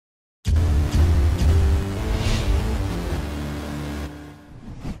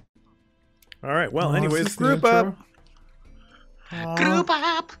All right. Well, Oh, is anyways, this the group up. intro? Group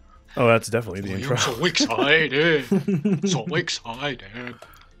up. Oh, that's definitely the intro. I'm so excited. So excited.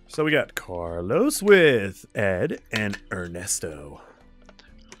 So we got Carlos with Ed and Ernesto.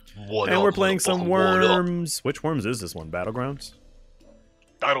 What And up, we're playing some motherfucker, what up? Worms. Which Worms is this one? Battlegrounds?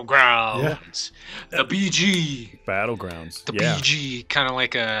 Battlegrounds. The BG. Battlegrounds. The yeah. BG. Kind of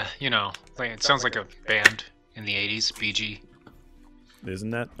like a, like it sounds like a band in the 80s. BG.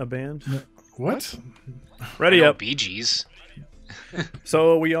 Isn't that a band? What? Ready up. BGs.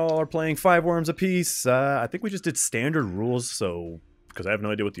 So we all are playing 5 Worms apiece. I think we just did standard rules, so because I have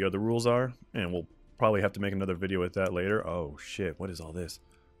no idea what the other rules are, and we'll probably have to make another video with that later. Oh shit! What is all this?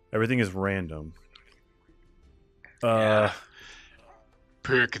 Everything is random. Yeah.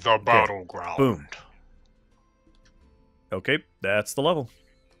 Pick the battleground. Boom. Okay, that's the level.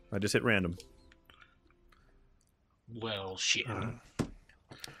 I just hit random. Well, shit. All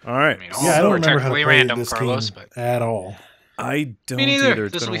right. I mean, Yeah, I all don't are remember how to technically play random, this Carlos, game but at all. I don't me neither. either.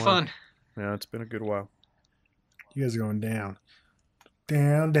 It's This been will a be while. fun. Yeah, it's been a good while. You guys are going down.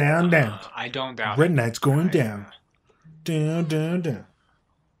 Down, down, down. I don't doubt Red it. Knight's going down. Down, down, down.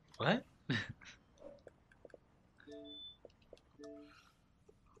 What?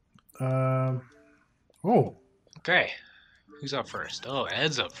 Oh, Okay. Who's up first? Oh,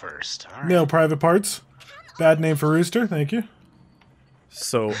 Ed's up first. All right. male private parts. Bad name for rooster. Thank you.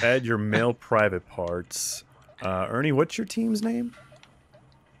 So, add your male private parts. Ernie, what's your team's name?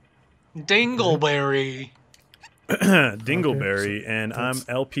 Dingleberry. Dingleberry, Okay, and I'm that's-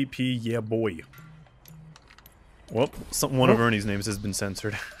 LPP. Yeah, boy. Well, one of Ernie's names has been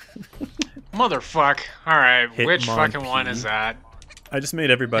censored. Motherfuck. Alright, which Hitmonlee. fucking one is that? I just made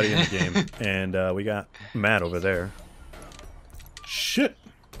everybody in the game, and we got Matt over there, Shit.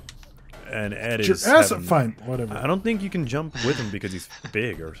 and Ed Get your is. ass up. having- Fine. Whatever. I don't think you can jump with him because he's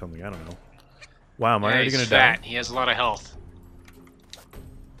big or something. I don't know. Wow, am I Yeah, already he's gonna fat. die? He has a lot of health.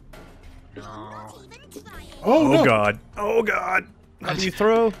 No. Oh, Oh no. god! Oh god! How do you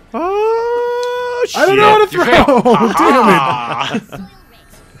throw? Oh shit! I don't know how to You throw. failed. Damn it. Ah.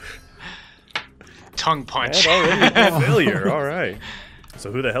 Tongue punch. Ed already a failure. All right.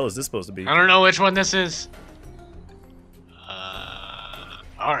 So who the hell is this supposed to be? I don't know which one this is.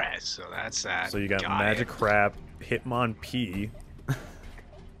 Alright, so that's that. So you got it. Magic Crap, Hitmonlee.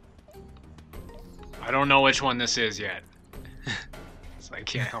 I don't know which one this is yet. So I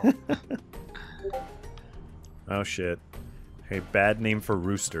can't help. Oh shit! Hey, bad name for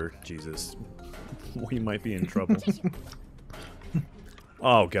rooster. Jesus, we might be in trouble.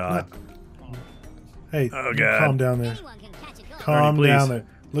 Oh god! Hey, Oh, God. calm down there. Calm please. down there.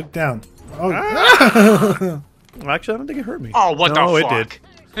 Look down. Oh, Well, actually, I don't think it hurt me. Oh, what no, the it fuck?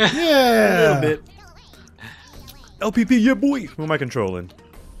 did. yeah. A little bit. LPP, yeah, boy. Who am I controlling?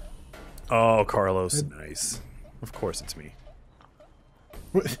 Oh, Carlos. Nice. Of course, it's me.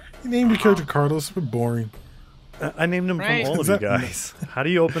 What? You named your character Carlos? But boring. I named him Right. from all of Is you that- guys. How do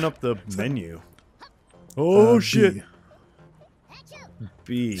you open up the menu? Oh shit! B.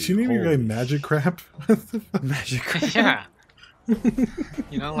 B. She named your guy Holy Magic Crap? Magic. Crap. Yeah.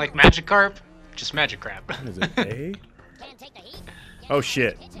 You know, like Magikarp? Just Magic Crap. What is it? A? Oh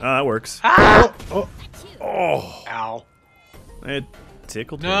shit! That works. Ah! Oh, Oh, Ow. it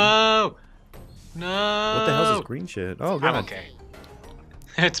tickled me. No! No! What the hell's this green shit? Oh god. I'm okay.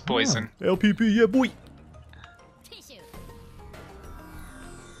 It's poison. LPP, yeah, boy.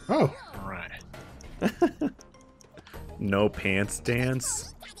 oh. Alright. No pants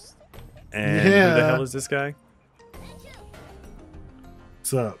dance. And who the Yeah. hell is this guy?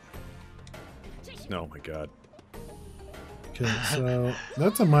 What's up? Oh my god. Okay, so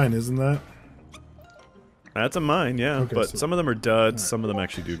that's a mine, isn't that? That's a mine, yeah. Okay, but so- some of them are duds. Some of them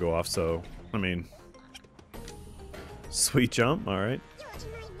actually do go off. So, I mean, sweet jump. All right.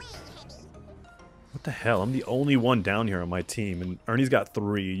 What the hell? I'm the only one down here on my team, and Ernie's got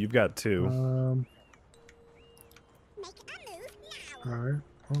 3. You've got 2. Alright.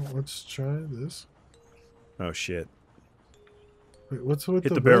 Well, let's try this. Oh shit. Wait, what's with Hit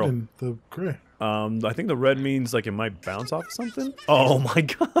the the red barrel. and the gray? I think the red means like it might bounce off something. Oh my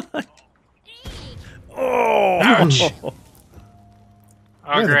god. Oh. Ouch. Oh,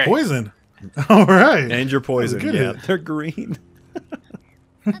 yeah, the great. poison. Alright. And you're poisoned. good Yeah, hit. they're green.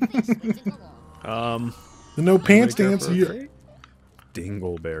 The no pants Anybody care dance. for a You, crate?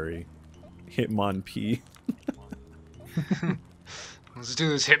 Dingleberry. Hitmonlee. Let's do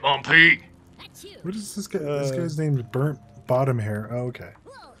this Hitmonlee. what is this guy? This guy's name is Burnt Bottom Hair. Oh, okay.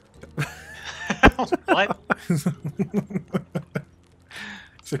 What?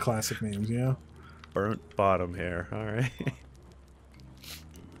 It's a classic names, you know? Burnt bottom hair. All right.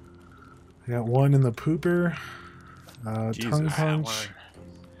 got one in the pooper. Jesus. Tongue punch.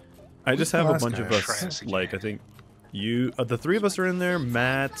 I just have a Last bunch guy. of us. Like I think you, the three of us are in there.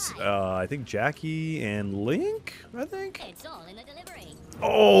 Matt, I think Jackie and Link. I think. It's all in the delivery.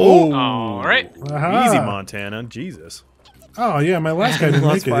 Oh. All right. Aha. Easy, Montana. Jesus. Oh yeah, my last guy didn't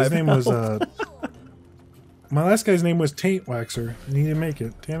Lost make it. His 5 name was my last guy's name was Taint Waxer, and he didn't make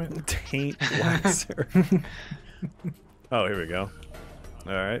it. Damn it. Taint Waxer. Oh, here we go.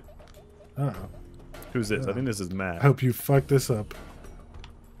 All right. Uh-oh. Who's this? I think this is I Matt. hope you fucked this up.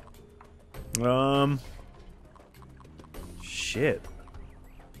 Shit.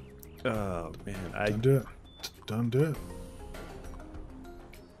 Oh man, Don't do it. Don't do it.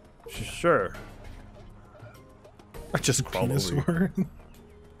 Sure. I just crawled over you.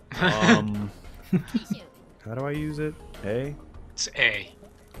 Venusaur. How do I use it? A? It's A.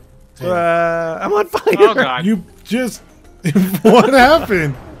 I'm on fire! Oh god. You just... What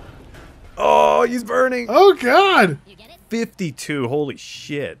happened? Oh, he's burning! Oh god! You get it? 52, holy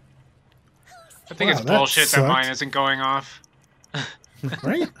shit. I think Wow, it's that bullshit that sucked. mine isn't going off.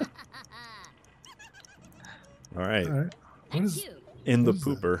 Right? Alright, Alright. What is... You. in the what is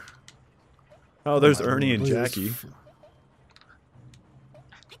that? pooper. Oh, there's my Ernie and Lord, what is Jackie. f-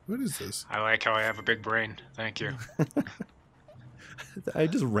 What is this? I like how I have a big brain. Thank you. I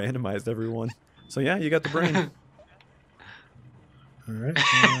just randomized everyone. So yeah, you got the brain. Alright.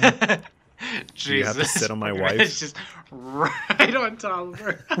 Jesus. You have to sit on my wife? It's just right on top of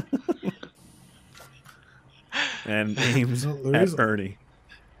her. And aims No, there at is- Ernie.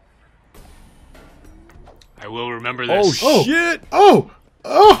 I will remember Oh, this. Oh. shit! Oh!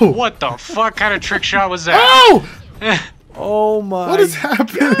 Oh! What the fuck kind of trick shot was that? Oh! Oh my What is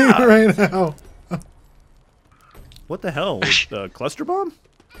happening right now? What the hell? Was the cluster bomb?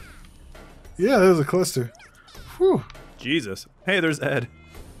 Yeah, that was a cluster. Whew. Jesus. Hey, there's Ed.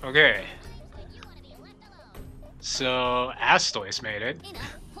 Okay, You want to be left alone. so Astois made it. In a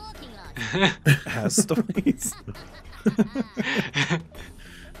parking lot. Astoys.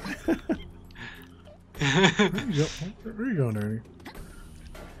 Where are you going, Ernie?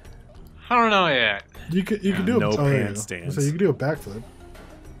 I don't know yet. You could do No a there you go. handstands. So you could do a backflip.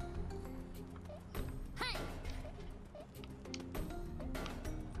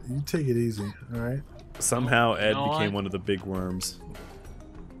 You take it easy, all right? Somehow Ed know became what? one of the big worms.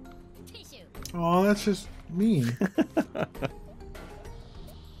 Tissue. Oh, that's just mean.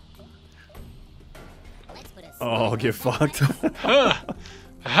 Let's put a Oh, get fucked. Ha!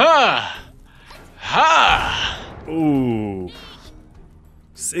 Ha! Ha! Ooh.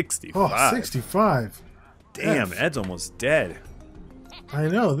 65. Oh, 65. Damn, F. Ed's almost dead. I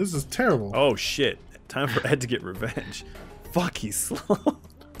know, this is terrible. Oh shit. Time for Ed to get revenge. Fuck, he's slow.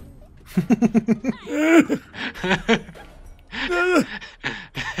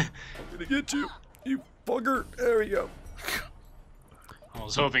 Gonna get you, you bugger. There we go. I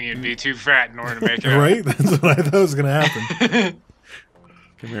was hoping you'd be too fat in order to make it. Right? That's what I thought was going to happen.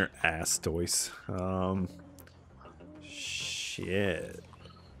 Come here, ass Doyce. Shit.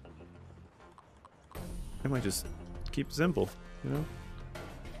 I might just keep it simple, you know?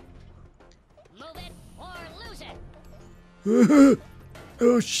 Move it or lose it.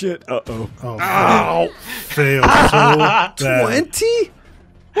 Oh shit. Uh-oh. Oh, Ow! failed so bad. 20?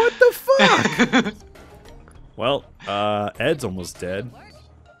 What the fuck? Well, Ed's almost dead.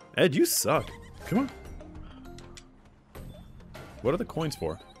 Ed, you suck. Come on. What are the coins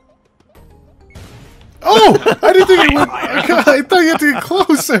for? Oh! I didn't think it went... I thought you had to get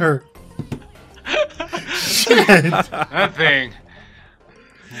closer. Shit. That thing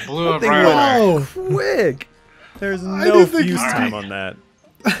blew up They right went away. Oh. quick. There's no didn't think fuse you- time on that.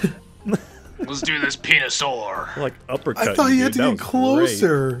 Let's do this penisaur. Like uppercut. I thought you had dude. to That get was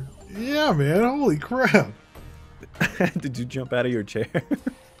closer. Yeah, man. Holy crap. great. Did you jump out of your chair?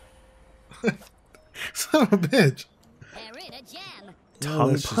 Son of a bitch. They're in a jam. Tongue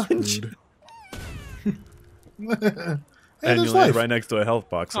that's just punch? rude. And there's you'll land life. right next to a health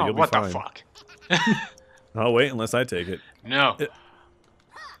box, so Oh, you'll be what fine. the fuck? I'll wait unless I take it. No.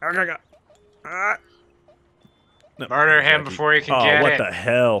 No, Murder him Jackie. before he can Oh, get what it. the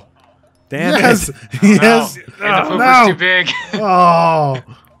hell? Damn Yes. it. Yes. No. And the poop no. is too big. Oh.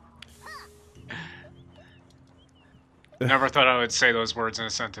 Never thought I would say those words in a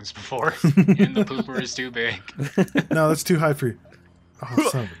sentence before. And the pooper is too big. No, that's too high for you. Oh,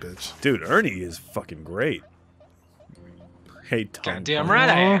 son of a bitch. Dude, Ernie is fucking great. Hey, tongue Goddamn punch. right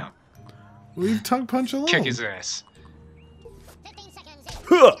I am. Leave tongue punch alone. Kick his ass. 15 seconds.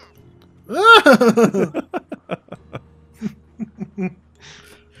 Huh.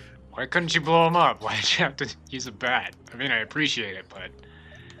 Why couldn't you blow him up? Why'd you have to use a bat? I mean, I appreciate it, but...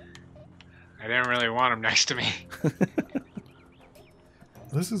 I didn't really want him next to me.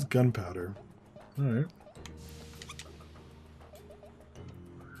 This is gunpowder. Alright.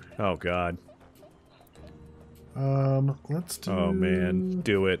 Oh god. Let's do... Oh man,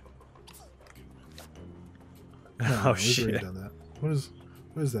 do it. No, Oh we've already shit. done that. What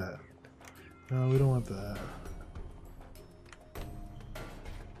is that? No, we don't want that.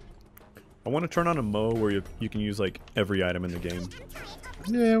 I want to turn on a mode where you can use like every item in the game.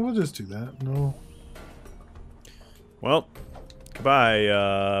 Yeah, we'll just do that. No. Well, goodbye,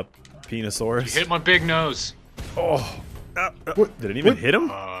 You Penosaurus. hit my big nose. Oh, What? did it even What? hit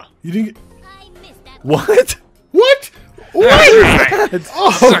him? You didn't get... I missed that. What? What? Right.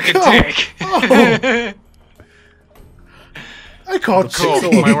 Oh, Suck a God. dick. Oh. I called Cool.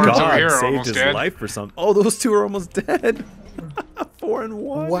 cheating. My words over God here are saved almost his dead. life or something. Oh, those two are almost dead. 4 and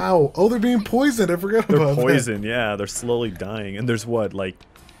 1. Wow. Oh, they're being poisoned. I forgot They're about poisoned, yeah. They're slowly dying. And there's what, like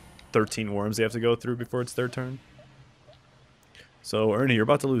 13 worms they have to go through before it's their turn? So, Ernie, you're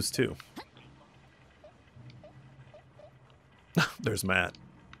about to lose too. There's Matt.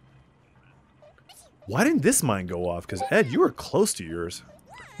 Why didn't this mine go off? Because, Ed, you were close to yours.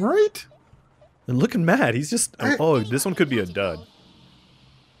 that. Right? And look at Matt. He's just... Oh, this one could be a dud.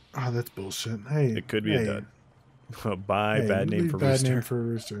 Oh, that's bullshit. Hey. It could be hey, a dud. Bye, hey, bad name leave for bad Rooster. name for a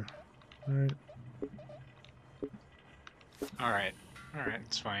rooster. Alright. Alright. Alright,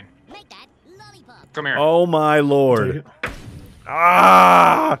 it's fine. Make that lollipop. Come here. Oh, my Take lord. it.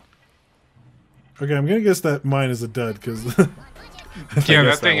 Ah! Okay, I'm gonna guess that mine is a dud, because... yeah, guess that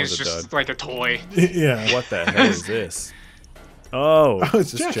that thing was is a just dud. like a toy. Oh, yeah. what the hell is this? Oh, Oh,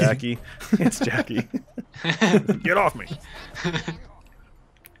 it's it's just Jackie. Jackie. It's Jackie. Get off me.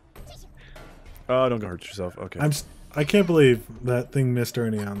 Oh, don't go hurt yourself. Okay. I can't believe that thing missed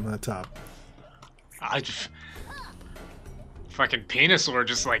Ernie on the top. I just... Fucking Penosaur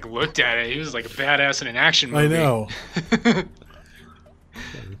just like looked at it. He was like a badass in an action movie. I know.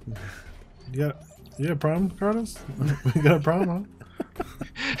 You got a problem, Carlos? You got a problem,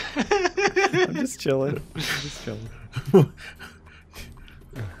 I'm just chilling. I'm just chilling. huh?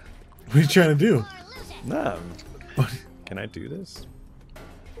 What are you trying to do? Or lose it. No. Can I do this?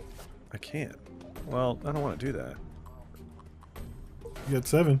 I can't. Well, I don't want to do that. You got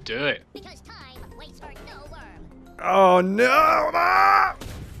 7. Do it. Because time waits for no worm. Oh no! Ah!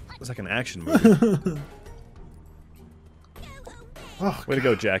 It's like an action movie. Oh, Way to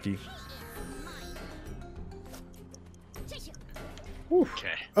go, Jackie. Tissue. Okay.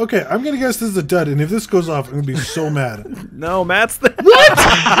 okay, I'm gonna guess this is a dud, and if this goes off, I'm gonna be so mad. No, Matt's there. What?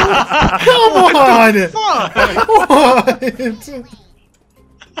 Come on! What?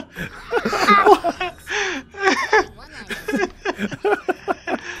 One line.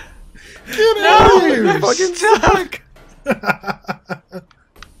 Get out of here! Fucking stuck.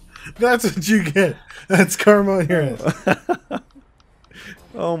 That's what you get. That's karma on your ass.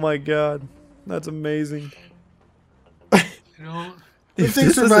 Oh my god, that's amazing. You know, The If thing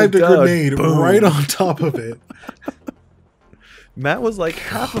this is survived a dud, grenade boom. right on top of it. Matt was like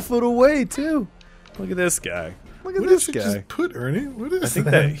half a foot away too. Look at this guy. Look at What this did you guy. just put, Ernie? What is I think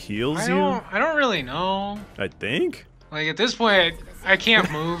that? that heals I you. don't really know. I think. Like at this point, I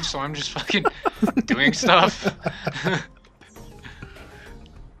can't move, so I'm just fucking doing stuff.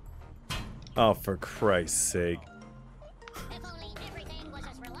 Oh, for Christ's sake! If only everything was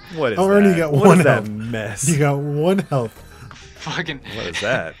as reliable. What is Oh, that? Ernie, you got What one is that health. mess? You got 1 health. Fucking What is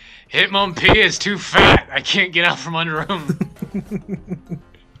that? Hitmon P is too fat. I can't get out from under him. Ninja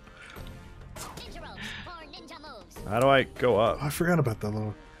ropes or ninja moves. How do I go Oh, up? I forgot about that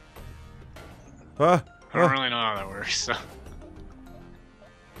little. Ah, I don't really know how that works. So.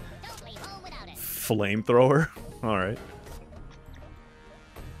 Don't leave home without it. flamethrower. All right.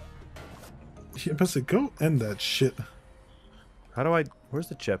 Yeah, but say, go end that shit. How do I? Where's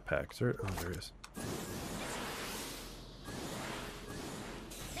the jetpack? There, oh, there it is.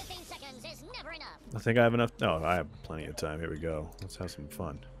 15 seconds is never enough. I think I have enough. No, I have plenty of time. Here we go. Let's have some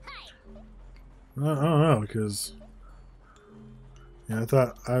fun. I don't know, because... Yeah, I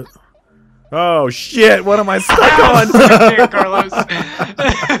thought... Oh shit! What am I stuck on? Here, Carlos. Then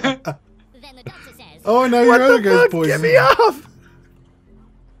the doctor says, Oh, now What your other the guy's fuck? poisoned. Get me off!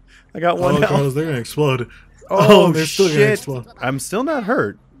 I got one Oh, health. Carlos, they're gonna explode. Oh, they're still gonna shit. explode. I'm still not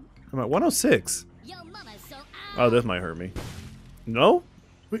hurt. I'm at 106. Yo mama's so Oh, this might hurt me. No?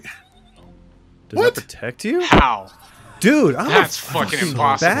 Wait. Does What? that protect you? How? Dude, I'm That's a fucking fucking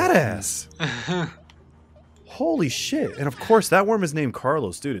impossible. badass. Holy shit. And of course, that worm is named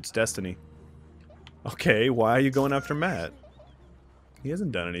Carlos. Dude, it's destiny. Okay, why are you going after Matt? He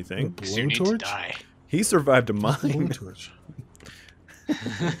hasn't done anything. Because you need to Blowtorch? die. He survived a mine. Blowtorch.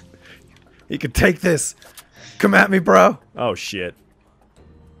 He could take this. Come at me, bro. Oh shit.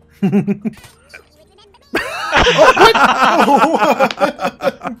 I'm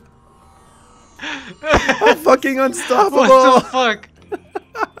fucking unstoppable. What the fuck?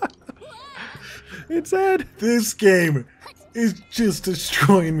 It's Ed. This game is just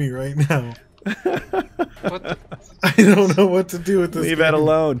destroying me right now. What the? I don't know what to do with this Leave game. Ed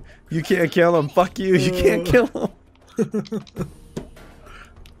alone. You can't kill him. Fuck you. You can't kill him.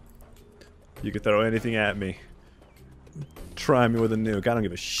 You can throw anything at me. Try me with a nuke. I don't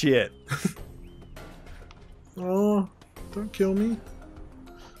give a shit. Oh, don't kill me.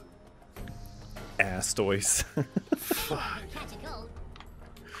 Astois. Catch a cold.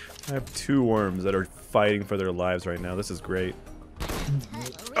 I have 2 worms that are fighting for their lives right now. This is great.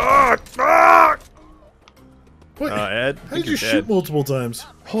 What? Ed? How did you shoot multiple times?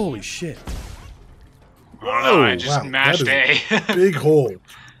 Holy shit. Oh no, I just wow, mashed that A. is Big hole.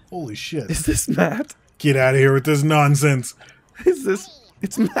 Holy shit. Is this Matt? Get out of here with this nonsense. Is this...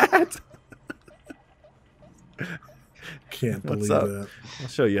 It's Matt. Can't What's believe up? that. I'll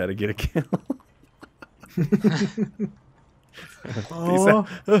show you how to get a kill. Oh,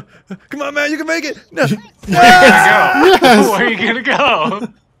 Come on, Matt, you can make it. No. Where are you gonna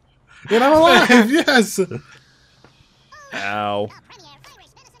go? and I'm alive, yes. Ow.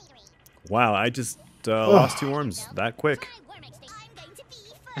 Wow, I just lost 2 worms that quick.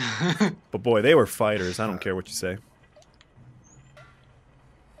 But boy, they were fighters. I don't care what you say.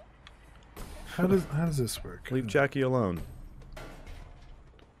 How does this work? Leave Jackie alone.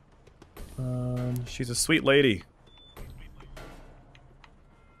 She's a sweet lady.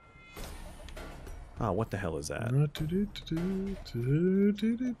 Oh, what the hell is that?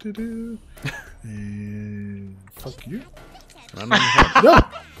 And fuck you. I'm on your head. No!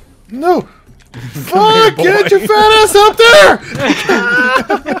 No! Fuck! boy. Get your fat ass up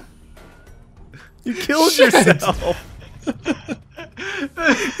there! You killed Shit. yourself.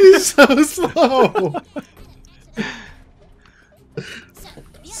 He's so slow.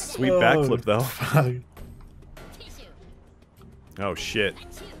 Sweet backflip though. Fuck. Oh shit.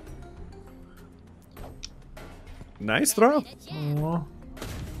 Nice throw. Oh.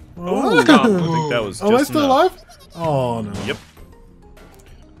 Oh, I think that was just Am I still enough. alive? Oh no. Yep.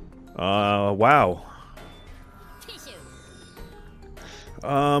 Wow.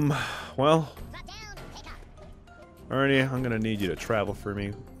 Well, Ernie, I'm gonna need you to travel for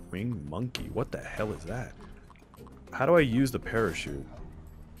me. Wing monkey, what the hell is that? How do I use the parachute?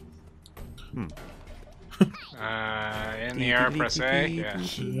 In the air, press A. Yeah.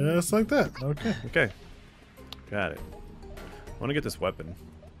 Just like that. Okay. Okay. Got it. I want to get this weapon.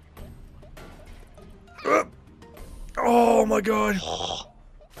 Oh my god.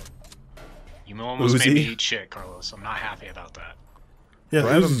 You almost made Uzi? me eat shit, Carlos. I'm not happy about that. Yeah,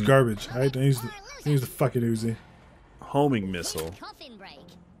 Grab this is him. garbage. I use the fucking Uzi. Homing missile. Coffin break.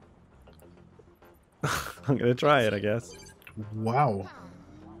 I'm gonna try it, I guess. Wow.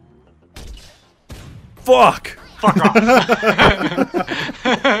 Fuck! Fuck off.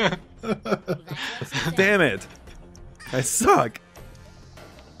 Damn it! I suck.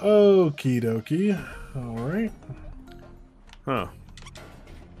 Okie dokie. Alright. Huh.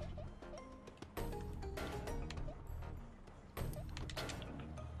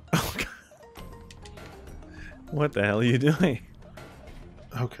 Oh, God. What the hell are you doing?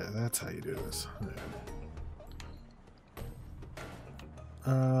 Okay, that's how you do this.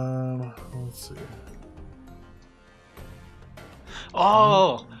 Let's see.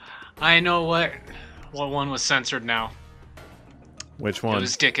 Oh, I know what one was censored now. Which It one?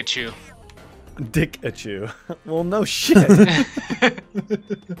 was Dickachu. Dick at you. Well, no shit.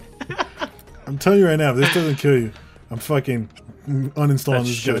 I'm telling you right now, if this doesn't kill you, I'm fucking uninstalling That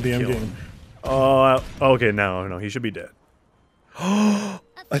this should goddamn kill game. him. Oh, okay, no, he should be dead. I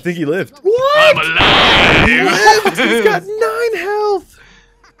think he lived. I'm alive! He's got 9 health.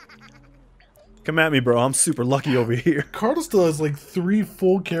 Come at me, bro. I'm super lucky over here. Carlos still has like 3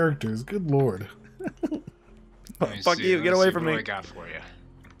 full characters. Good lord. Let me Fuck see, you. let's Get away see from what me. I got for you.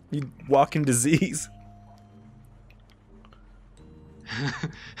 You walking disease.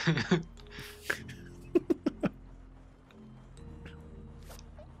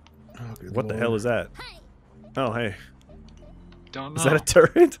 Oh, good What the hell lord. is that? Oh, hey. Don't know. Is that a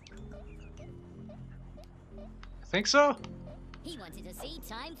turret? I think so. He wanted to see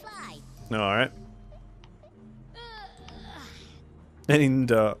time fly. No, alright.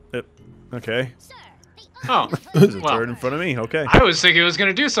 And, okay. Sir, the Oh, There's a well, turret in front of me. Okay. I was thinking it was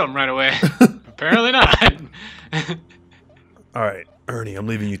gonna do something right away. Apparently not. Alright, Ernie, I'm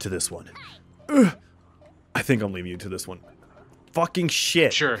leaving you to this one. Ugh. I think I'm leaving you to this one. fucking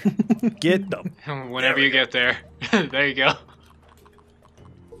shit. Sure. Get the... Whenever you get there. There you go.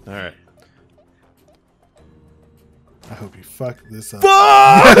 Alright. I hope you fuck this up.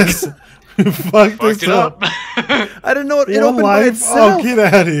 Fuck! Yes. Fuck Fucked this it up. up. I didn't know it One opened by life? itself. Oh, get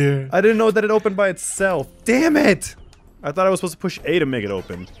out of here. I didn't know that it opened by itself. Damn it! I thought I was supposed to push A to make it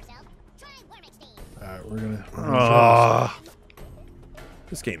open. Alright, we're gonna. Ah.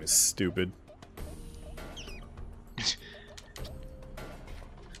 This game is stupid.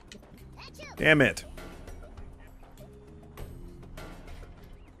 Damn it.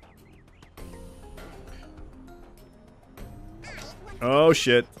 Oh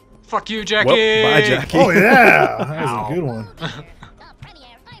shit. Fuck you, Jackie. Well, bye, Jackie. Oh yeah, that was Ow. a good one.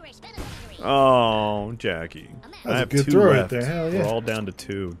 Oh, Jackie. That was I a have good 2 throw right left. there, hell We're yeah. all down to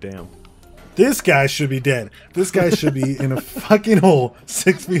 2. Damn. This guy should be dead. This guy should be in a fucking hole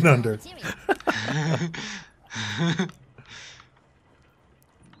 6 feet under.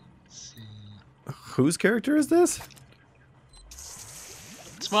 Whose character is this?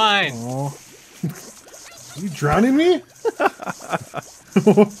 It's mine. Oh, you drowning me?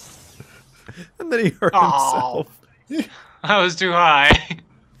 And then he hurt Oh. himself. I was too high.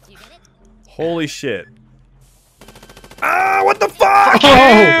 Holy shit. Ah, what the fuck?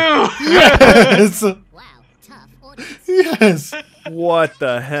 Oh, Ew. yes, Wow, tough audience. yes. What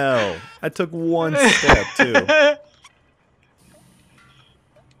the hell? I took 1 step, too.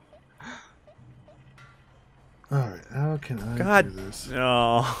 All right, how can I God. do this?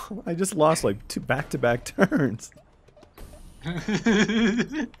 Oh, I just lost like 2 back-to-back turns.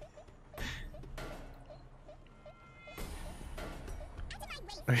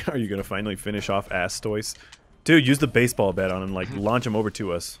 Are you gonna finally finish off Astois? Dude, use the baseball bat on him, like, launch him over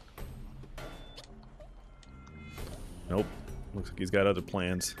to us. Nope. Looks like he's got other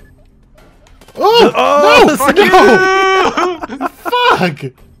plans. Oh, Oh, no! Fuck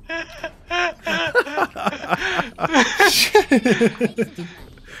you. Fuck! Shit.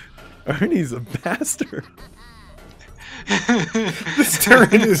 Ernie's a bastard. This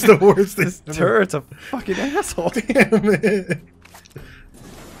turret is the worst thing. This turret's a fucking asshole. Damn it.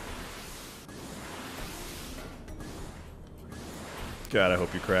 God, I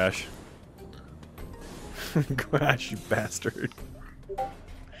hope you crash. Crash, you bastard.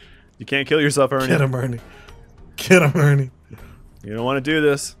 You can't kill yourself, Ernie. Get him, Ernie. Get him, Ernie. You don't want to do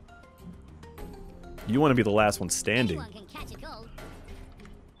this. You want to be the last one standing. Anyone can catch a cold.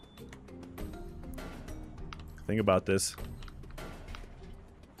 Think about this.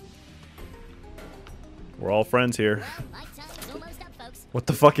 We're all friends here. Well, my time is almost up, folks. What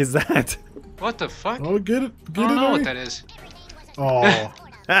the fuck is that? What the fuck? Oh, get it. I Get don't it, know what Ernie. that is. Oh.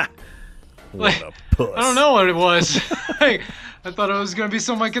 Ha! What Like, a puss. I don't know what it was. Like, I thought it was gonna be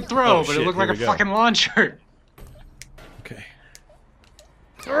something I could throw, Oh, but shit, it looked like here a we go. fucking launcher. Okay.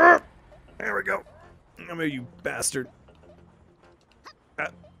 There we go. Come here, you bastard.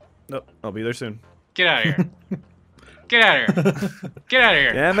 Nope, I'll be there soon. Get out of here. Get out of here. Get out of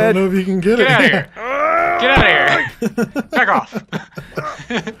here. Damn I don't it! know if you can get Get it. out of here. Get out of here. Back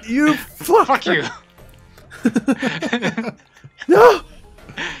off. You fuck! Fuck you. No!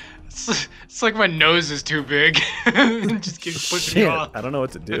 It's like my nose is too big. It just keeps pushing me Shit! off. I don't know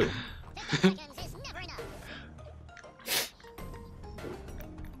what to do. 10 seconds is never enough.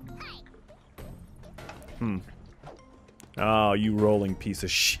 Oh, you rolling piece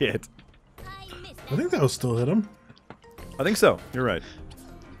of shit. I missed I that. think that'll still hit him. I think so. You're right.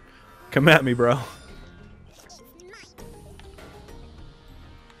 Come at me, bro.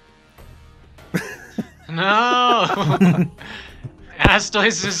 No.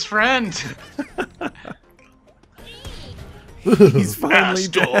 Astois' his friend. He's finally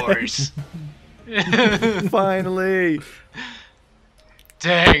dead. Astois. Finally.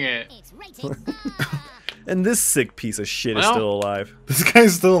 Dang it. It's rated R. And this sick piece of shit is Well- still alive. This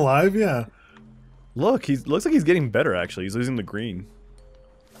guy's still alive? Yeah. Look, he looks like he's getting better. Actually, he's losing the green.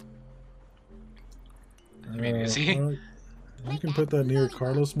 I mean, is he? You can put that near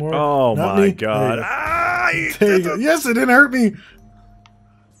Carlos more. Oh Not my me. god! There Ah, you go. There you go. Yes, it didn't hurt me. Damage.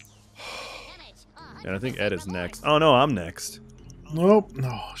 And I think Ed is next. Oh no, I'm next. Nope.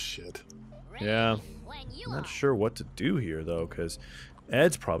 Oh, shit. Yeah, When you I'm are. not sure what to do here though, because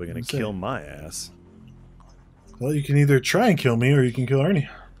Ed's probably gonna Let's see. kill my ass. Well, you can either try and kill me or you can kill Ernie. You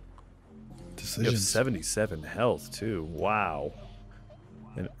have Decisions. 77 health too. Wow.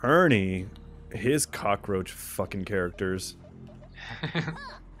 And Ernie, his cockroach fucking characters.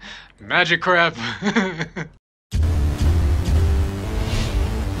 Magic crap.